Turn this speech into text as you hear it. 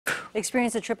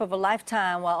Experience a trip of a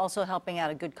lifetime while also helping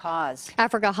out a good cause.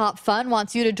 Africa Hop Fun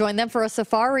wants you to join them for a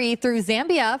safari through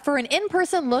Zambia for an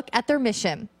in-person look at their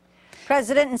mission.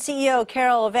 President and CEO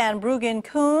Carol Van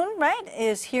Bruggen-Kuhn, right,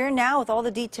 is here now with all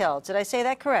the details. Did I say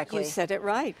that correctly? You said it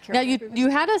right. Now, you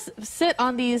had us sit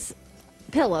on these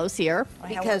pillows here.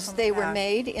 Because they were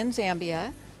made in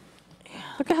Zambia.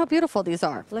 Look at how beautiful these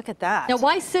are. Look at that. Now,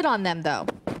 why sit on them, though?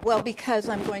 Well, because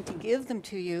I'm going to give them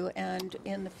to you, and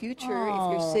in the future, if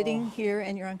you're sitting here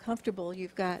and you're uncomfortable,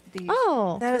 you've got these.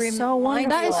 Oh, that is so wonderful.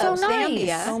 That is so nice.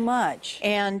 Zambia. So much.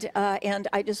 And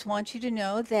I just want you to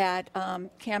know that,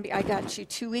 Camby, I got you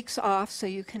 2 weeks off so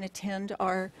you can attend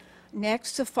our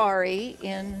next safari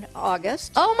in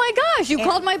August. Oh my gosh, you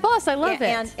called my boss. I love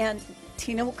it. And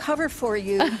Tina will cover for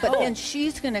you, but then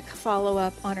she's going to follow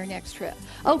up on her next trip.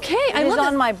 Okay, it is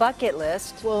on my bucket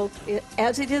list. Well,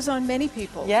 as it is on many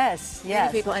people. Yes,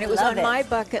 yes. Many people, and it was on my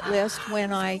bucket list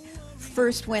when I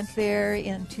first went there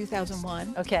in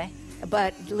 2001. Okay.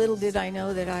 But little did I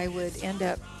know that I would end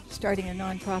up starting a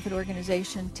nonprofit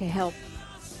organization to help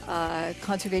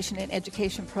conservation and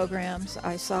education programs.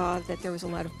 I saw that there was a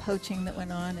lot of poaching that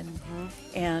went on,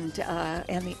 and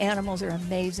the animals are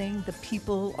amazing. The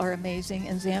people are amazing,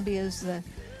 and Zambia is the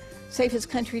safest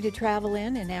country to travel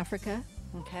in Africa.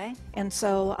 Okay. And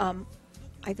so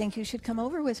I think you should come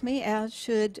over with me, as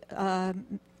should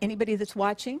anybody that's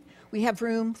watching. We have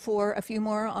room for a few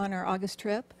more on our August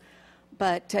trip,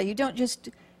 but you don't just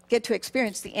get to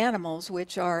experience the animals,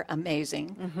 which are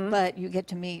amazing, but you get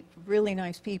to meet really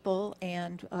nice people,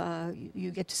 and you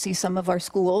get to see some of our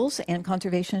schools and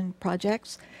conservation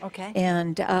projects. Okay.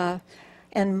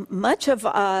 And much of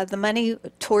the money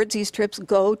towards these trips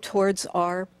go towards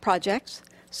our projects,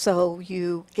 so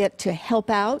you get to help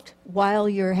out while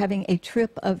you're having a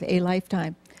trip of a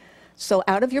lifetime. So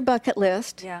out of your bucket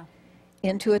list,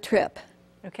 into a trip.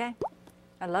 Okay.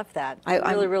 I love that.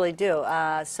 I really do.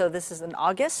 So this is in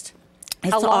August?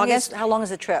 How long is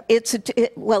the trip? It's a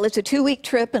 2-week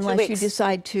trip unless you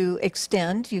decide to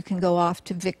extend. You can go off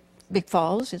to Vic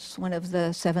Falls. It's one of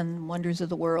the 7 wonders of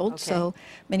the world. Okay. So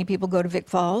many people go to Vic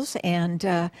Falls,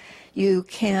 and you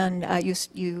can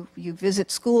you visit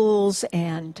schools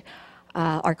and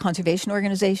our conservation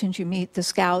organizations. You meet the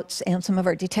scouts and some of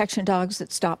our detection dogs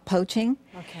that stop poaching.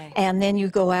 Okay. And then you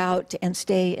go out and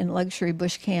stay in luxury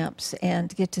bush camps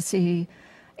and get to see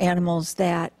animals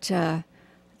that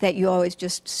you always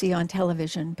just see on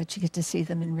television, but you get to see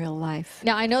them in real life.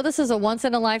 Now, I know this is a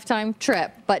once-in-a-lifetime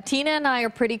trip, but Tina and I are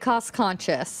pretty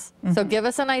cost-conscious. So give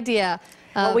us an idea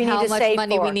of how much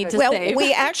money we need to save. Well,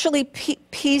 we actually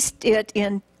pieced it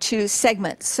into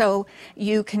segments. So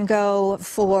you can go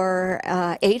for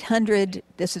 $800,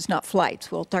 this is not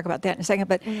flights, we'll talk about that in a second,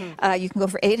 but you can go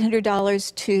for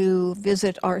 $800 to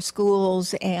visit our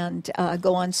schools and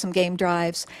go on some game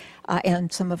drives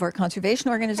and some of our conservation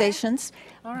organizations.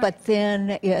 Okay. Right. But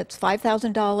then it's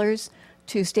 $5,000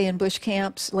 to stay in bush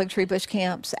camps, luxury bush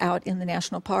camps out in the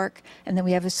national park, and then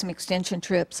we have some extension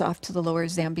trips off to the lower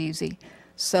Zambezi.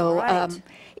 So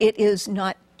it is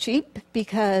not cheap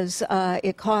because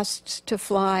it costs to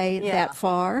fly that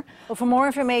far. Well, for more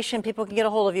information, people can get a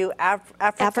hold of you,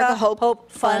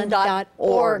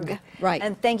 AfricaHopeFund.org. Right.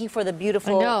 And thank you for the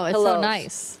beautiful pillows. It's so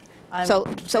nice. So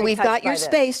we've got your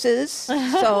spaces.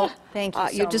 So thank you.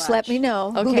 You just let me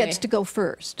know who gets to go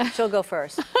first. She'll go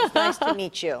first. It's nice to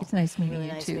meet you. It's nice meeting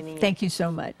you too. Thank you so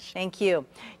much. Thank you.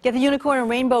 Get the unicorn and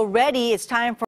rainbow ready. It's time for